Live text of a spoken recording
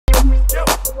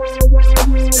Hey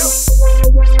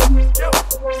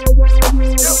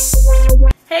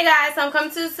guys, so I'm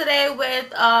coming to you today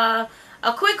with a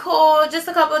quick haul, just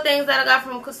a couple of things that I got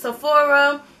from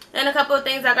Sephora and a couple of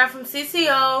things I got from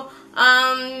CCO.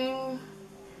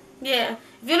 Yeah,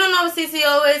 if you don't know what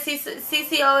CCO is,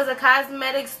 CCO is a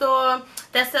cosmetic store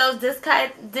that sells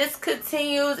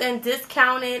discontinued and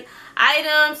discounted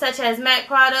items such as MAC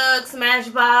products,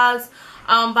 SmashBox,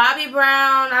 Bobbi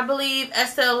Brown, I believe,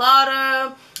 Estee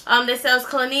Lauder. They sell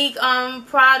Clinique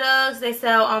products. They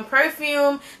sell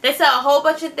perfume. They sell a whole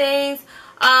bunch of things.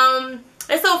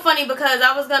 It's so funny because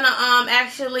I was gonna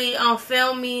actually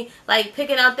film me like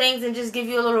picking out things and just give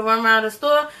you a little run around the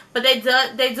store, but they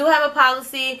do have a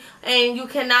policy and you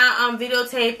cannot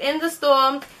videotape in the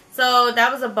store, so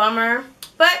that was a bummer.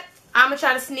 But I'm gonna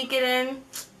try to sneak it in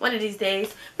one of these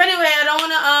days. But anyway, I don't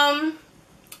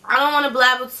wanna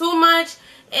blabber too much,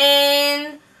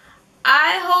 and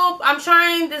I'm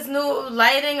trying this new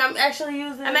lighting. I'm actually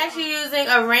using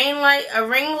a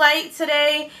Ringlight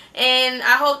today, and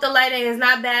I hope the lighting is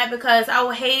not bad because I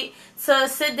would hate to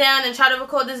sit down and try to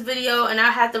record this video and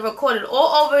I have to record it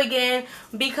all over again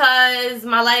because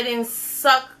my lighting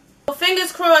sucks. So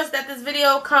fingers crossed that this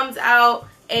video comes out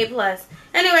A+.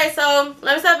 Anyway, so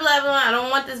let me stop blabbering. I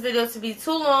don't want this video to be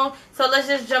too long, so let's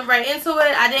just jump right into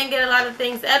it. I didn't get a lot of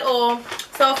things at all.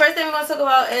 So first thing we're going to talk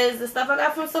about is the stuff I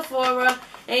got from Sephora.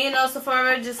 And you know,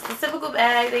 Sephora, just a typical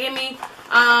bag. They gave me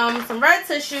some red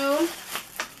tissue.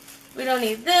 We don't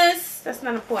need this. That's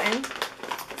not important.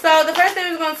 So the first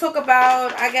thing we're going to talk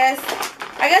about, I guess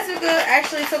we could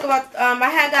actually talk about, I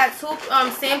had got two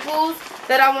samples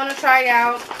that I want to try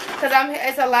out, because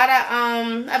it's a lot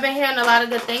of, I've been hearing a lot of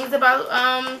good things about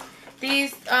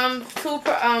these two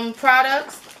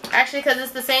products, actually, because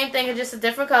it's the same thing, it's just a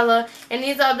different color. And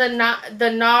these are the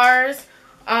NARS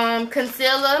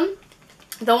concealer,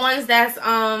 the ones that's,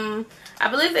 I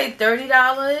believe they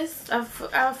 $30,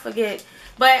 I forget.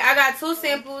 But I got two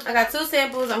samples.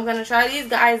 I'm going to try these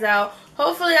guys out.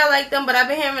 Hopefully I like them, but I've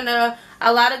been hearing a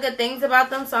lot of good things about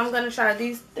them, so I'm going to try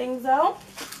these things out.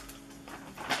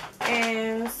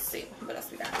 And let's see what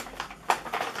else we got.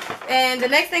 And the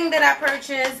next thing that I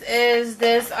purchased is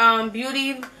this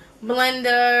beauty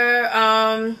blender.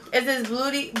 It's this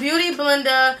beauty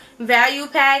blender value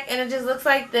pack, and it just looks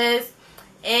like this.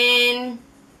 And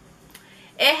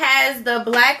it has the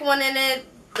black one in it.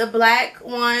 The black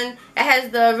one, it has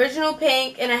the original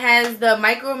pink, and it has the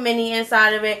micro mini inside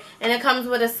of it, and it comes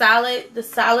with the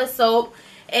solid soap.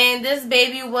 And this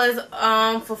baby was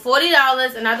for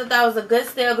 $40, and I thought that was a good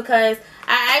steal because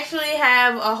I actually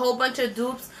have a whole bunch of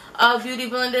dupes of beauty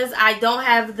blenders. I don't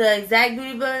have the exact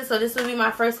beauty blender, so this will be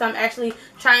my first time actually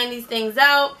trying these things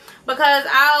out, because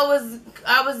I was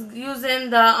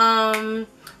using the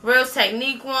Real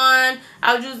Technique one.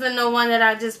 I was using the one that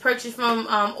I just purchased from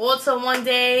Ulta one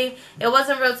day. It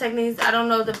wasn't Real Techniques. I don't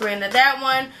know the brand of that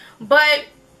one, but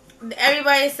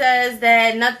everybody says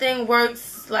that nothing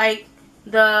works like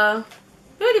the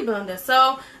beauty blender,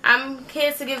 so I'm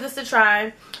here to give this a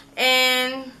try.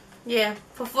 And yeah,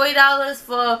 for $40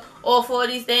 for all four of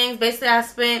these things, basically I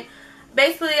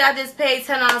just paid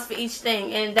 $10 for each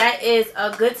thing, and that is a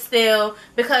good steal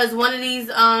because one of these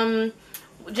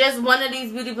just one of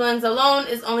these beauty blends alone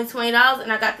is only $20,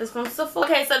 and I got this from Sephora.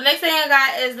 Okay, so the next thing I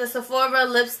got is the Sephora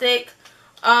lipstick.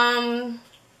 These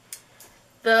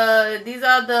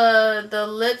are the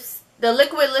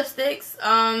liquid lipsticks.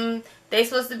 They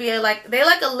supposed to be they like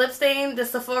a Lipstain, the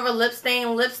Sephora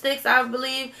Lipstain lipsticks, I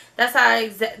believe. That's how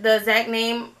the exact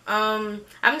name. I'm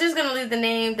just gonna leave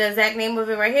the exact name of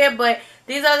it right here. But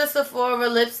these are the Sephora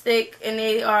lipstick, and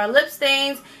they are lip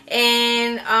stains.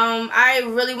 And I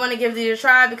really want to give these a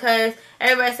try because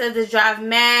everybody says this drives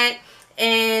mad,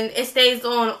 and it stays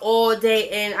on all day.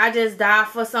 And I just die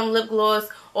for some lip gloss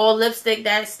or lipstick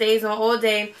that stays on all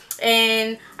day.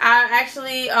 And I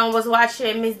actually was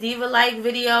watching Miss D.I.Y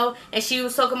video, and she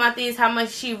was talking about these, how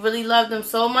much she really loved them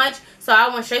so much. So I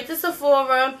went straight to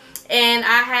Sephora, and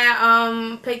I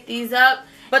had picked these up.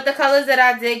 But the colors that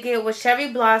I did get was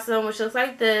Cherry Blossom, which looks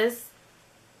like this.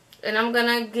 And I'm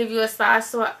gonna give you a side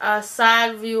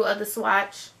view of the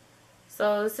swatch.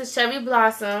 So this is Cherry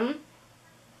Blossom.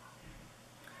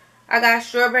 I got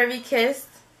Strawberry Kiss.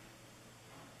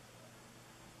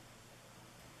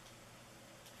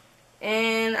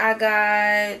 And I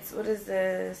got, what is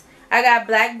this? I got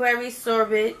Blackberry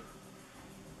Sorbet.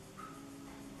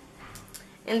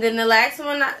 And then the last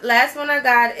one I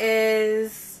got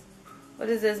is, what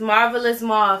is this? Marvelous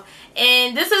Mauve.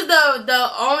 And this is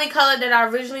the only color that I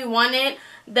originally wanted.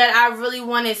 that I really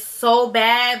wanted so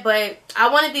bad, but I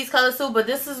wanted these colors too, but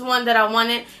this is one that I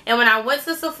wanted. And when I went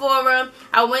to Sephora,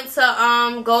 I went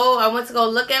to go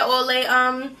look at all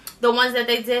the ones that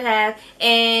they did have,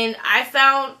 and I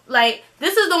found, like,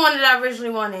 this is the one that I originally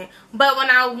wanted, but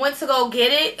when I went to go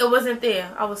get it, it wasn't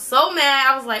there. I was so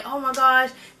mad. I was like, oh my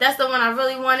gosh, that's the one I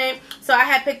really wanted. So I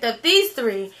had picked up these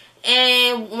three.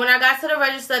 And when I got to the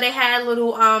register, they had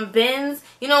little bins.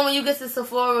 You know, when you get to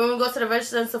Sephora, when we go to the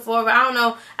register in Sephora, I don't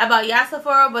know about y'all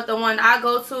Sephora, but the one I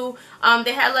go to,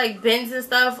 they had like bins and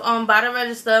stuff by the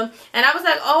register. And I was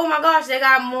like, oh my gosh, they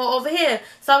got more over here.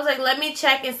 So I was like, let me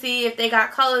check and see if they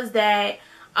got colors that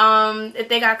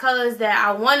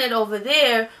I wanted over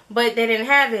there, but they didn't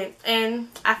have it. And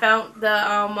I found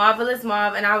the Marvelous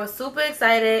Mauve, and I was super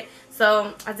excited.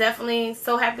 So I definitely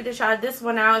so happy to try this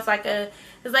one out. It's like a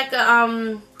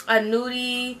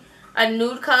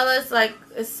nude color.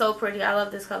 It's so pretty. I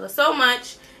love this color so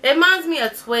much. It reminds me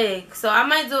of Twig, so I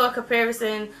might do a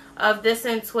comparison of this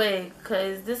and Twig,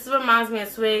 because this reminds me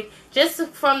of Twig just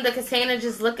from the container,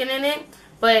 just looking in it.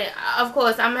 But of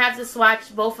course I'm gonna have to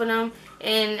swatch both of them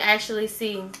and actually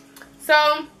see.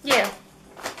 So yeah,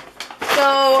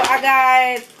 so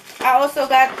I also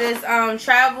got this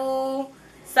travel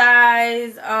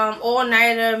size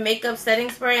all-nighter makeup setting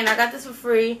spray, and I got this for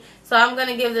free, so I'm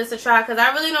gonna give this a try because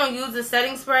I really don't use the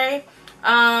setting spray.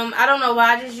 I don't know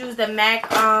why. I just use the MAC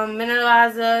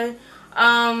mineralizer,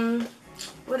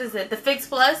 what is it, the Fix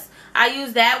Plus. I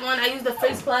use that one. I use the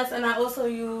Fix Plus, and I also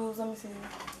use, let me see,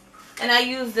 and I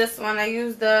use this one. I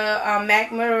use the MAC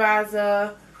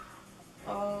mineralizer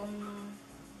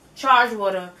charge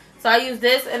water. So I use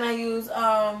this, and I use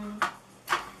I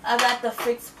got the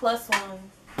Fix Plus one.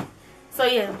 So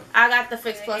yeah, I got the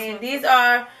Fix Plus one. These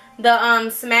are the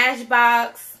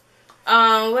SmashBox.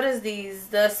 What is these?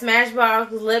 The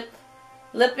SmashBox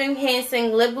lip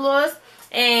enhancing lip gloss.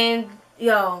 And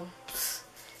yo,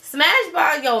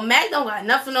 SmashBox, yo, MAC don't got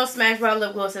nothing on SmashBox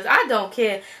lip glosses. I don't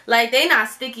care. Like, they not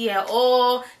sticky at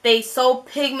all. They so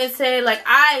pigmented. Like,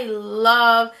 I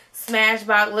love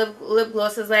SmashBox lip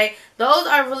glosses. Like, those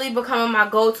are really becoming my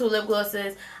go-to lip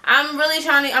glosses. I'm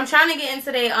trying to get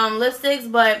into their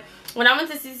lipsticks, but when I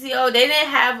went to CCO, they didn't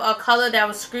have a color that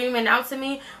was screaming out to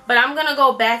me. But I'm gonna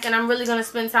go back, and I'm really gonna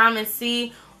spend time and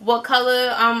see what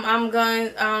color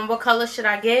what color should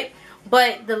I get.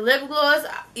 But the lip gloss,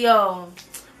 yo,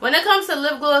 when it comes to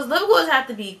lip gloss have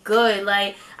to be good.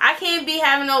 Like, I can't be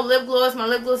having no lip gloss, my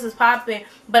lip gloss is popping,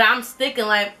 but I'm sticking.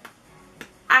 Like,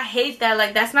 I hate that.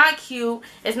 Like, that's not cute.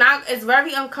 It's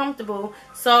very uncomfortable.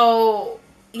 So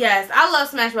yes, I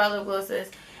love SmashBox lip glosses.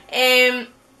 And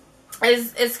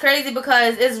it's crazy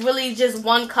because it's really just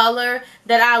one color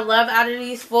that I love out of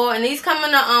these four. And these come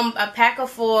in a pack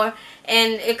of 4.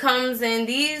 And it comes in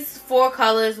these 4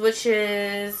 colors, which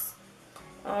is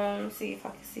let's see if I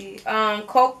can see.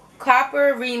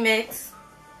 Copper Remix.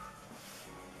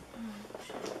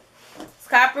 It's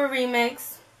Copper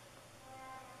Remix.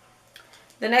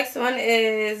 The next one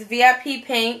is VIP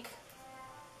Pink.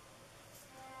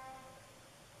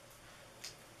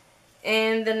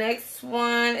 And the next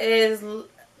one is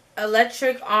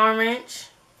Electric Orange,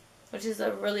 which is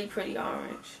a really pretty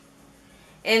orange.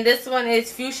 And this one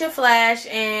is Fuchsia Flash.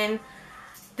 And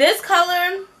this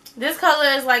color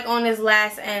is like on this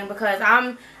last end, because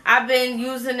I've been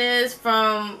using this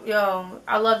from, yo,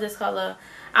 I love this color.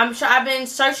 I've been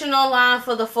searching online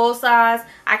for the full size.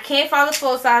 I can't find the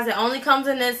full size. It only comes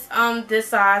in this this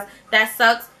size. That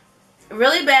sucks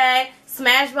really bad.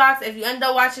 SmashBox, if you end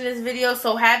up watching this video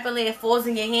so happily it falls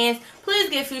in your hands, please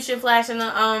get Fuchsia Flash in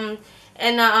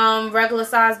the regular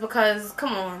size, because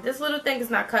come on, this little thing is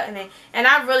not cutting it. And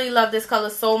I really love this color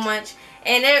so much.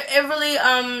 And it really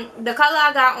the color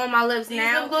I got on my lips now,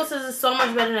 these lip glosses is so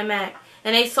much better than MAC,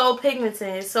 and they so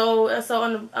pigmented, so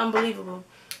unbelievable.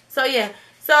 So yeah,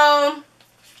 so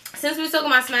since we talking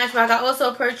about SmashBox, I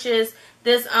also purchased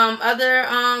this other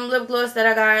lip gloss that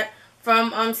I got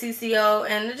from CCO,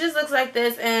 and it just looks like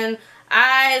this, and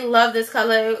I love this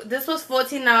color. This was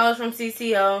 $14 from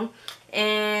CCO,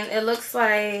 and it looks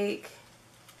like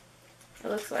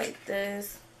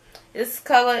this. This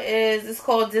color it's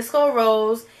called Disco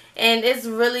Rose, and it's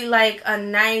really like a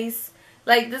nice,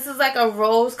 like, this is like a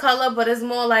rose color, but it's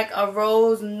more like a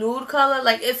rose nude color.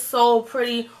 Like, it's so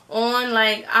pretty on.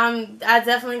 Like, I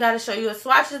definitely got to show you a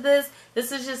swatch of this.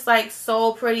 This is just like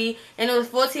so pretty, and it was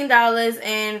 $14.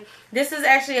 And this is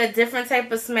actually a different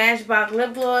type of SmashBox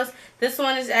lip gloss. This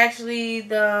one is actually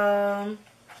the,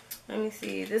 let me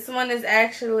see, this one is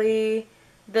actually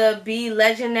the Be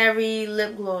Legendary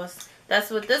lip gloss. That's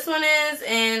what this one is,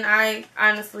 and I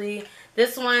honestly,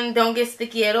 This one don't get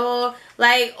sticky at all.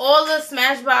 Like all the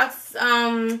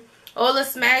SmashBox, all the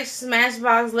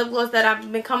SmashBox lip gloss that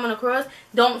I've been coming across,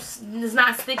 it's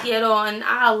not sticky at all. And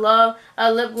I love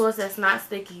a lip gloss that's not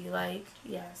sticky. Like,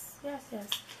 yes, yes, yes.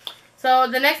 So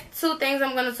the next two things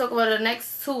I'm going to talk about, the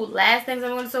next two last things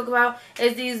I'm going to talk about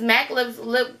is these MAC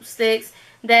lipsticks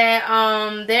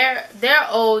that they're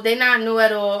old, they're not new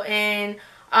at all, and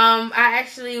I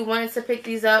actually wanted to pick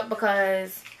these up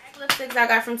because lipsticks I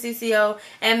got from CCO,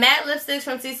 and matte lipsticks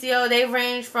from CCO, they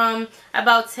range from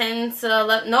about 10 to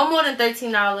 11, no more than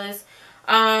 $13.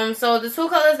 So the two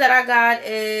colors that I got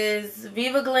is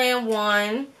Viva Glam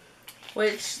 1,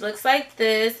 which looks like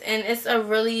this, and it's a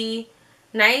really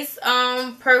nice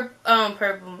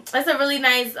purple. It's a really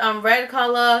nice red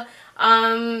color.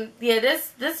 Yeah,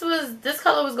 this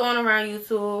color was going around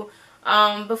YouTube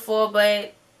before,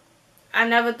 but I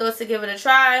never thought to give it a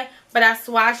try. But I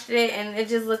swatched it and it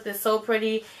just looked so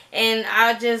pretty, and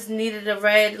I just needed a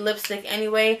red lipstick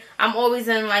anyway. I'm always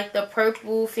in like the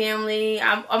purple family.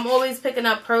 I'm always picking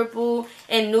up purple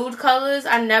and nude colors.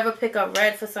 I never pick up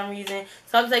red for some reason.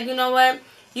 So I was like, you know what?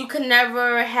 You can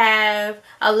never have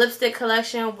a lipstick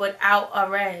collection without a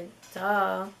red.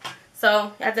 Duh.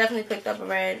 So I definitely picked up a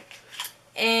red.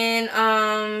 And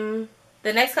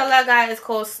the next color I got is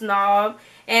called SNOB.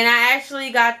 And I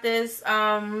actually got this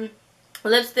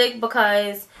lipstick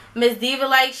because Miss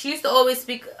D.I.Y, she used to always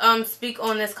speak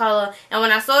on this color. And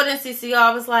when I saw it in CCO,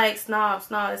 I was like,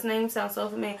 SNOB. This name sounds so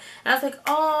familiar. And I was like,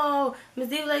 oh, Miss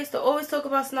D.I.Y used to always talk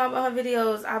about SNOB on her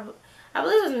videos. I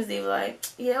believe it was Miss D.I.Y.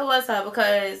 Yeah, it was her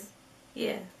because,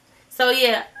 yeah. So,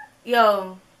 yeah,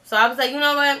 yo. So, I was like, you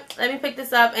know what? Let me pick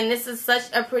this up. And this is such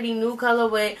a pretty new color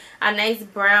with a nice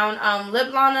brown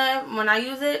lip liner. When I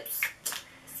use it,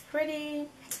 it's pretty.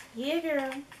 Yeah,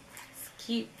 girl. It's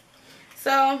cute.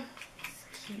 So, it's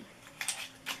cute.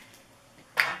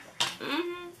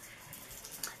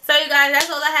 So, you guys, that's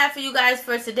all I have for you guys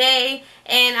for today.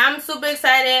 And I'm super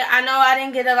excited. I know I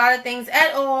didn't get a lot of things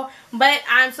at all, but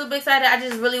I'm super excited. I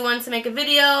just really wanted to make a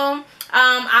video.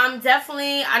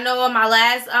 I know in my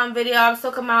last video I was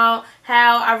talking about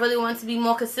how I really want to be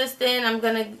more consistent. I'm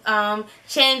going to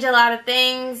change a lot of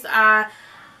things.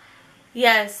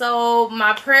 Yeah, so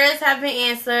my prayers have been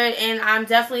answered, and I'm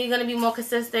definitely going to be more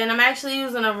consistent. I'm actually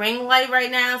using a ring light right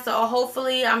now, so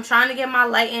hopefully I'm trying to get my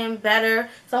lighting better.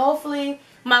 So hopefully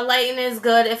my lighting is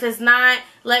good. If it's not,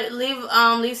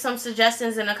 leave some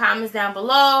suggestions in the comments down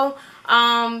below.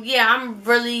 Yeah, I'm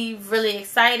really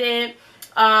excited.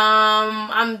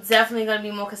 I'm definitely going to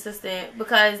be more consistent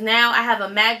because now I have a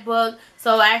MacBook,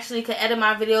 so I actually can edit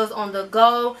my videos on the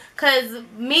go. Because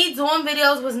me doing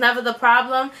videos was never the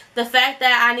problem. The fact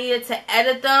that I needed to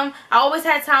edit them, I always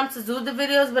had time to do the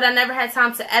videos, but I never had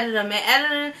time to edit them. And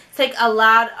editing take a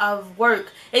lot of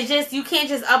work. It's just, you can't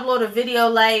just upload a video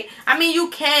like, I mean, you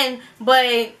can,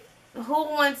 but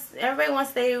everybody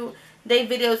wants their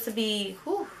videos to be,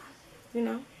 whew, you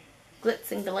know,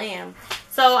 glitz and glam.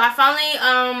 So I finally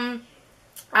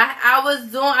I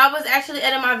was actually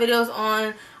editing my videos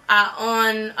on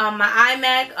my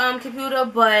iMac computer,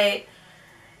 but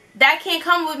that can't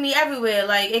come with me everywhere.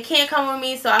 Like, it can't come with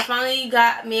me. So I finally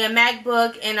got me a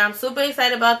MacBook, and I'm super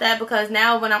excited about that because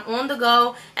now when I'm on the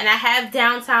go and I have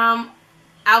downtime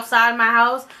outside my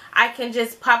house, I can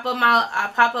just pop up my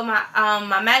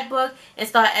MacBook and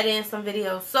start editing some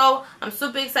videos. So I'm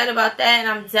super excited about that, and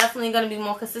I'm definitely going to be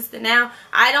more consistent now.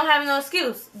 I don't have no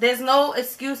excuse. There's no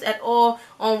excuse at all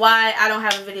on why I don't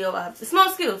have a video up. It's no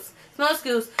excuse. It's no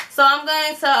excuse. So I'm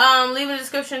going to leave in the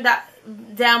description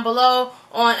down below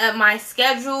on my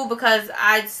schedule, because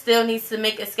I still need to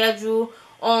make a schedule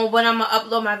on when I'm going to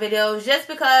upload my videos, just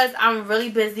because I'm really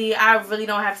busy. I really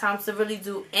don't have time to really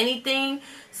do anything.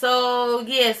 So,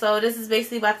 yeah, so this is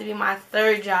basically about to be my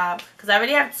third job, because I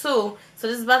already have two. So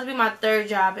this is about to be my third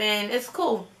job, and it's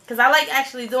cool, because I like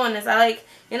actually doing this. I like,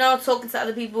 you know, talking to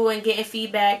other people and getting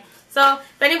feedback. So,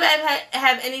 if anybody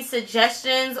have any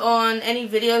suggestions on any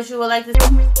videos you would like to see,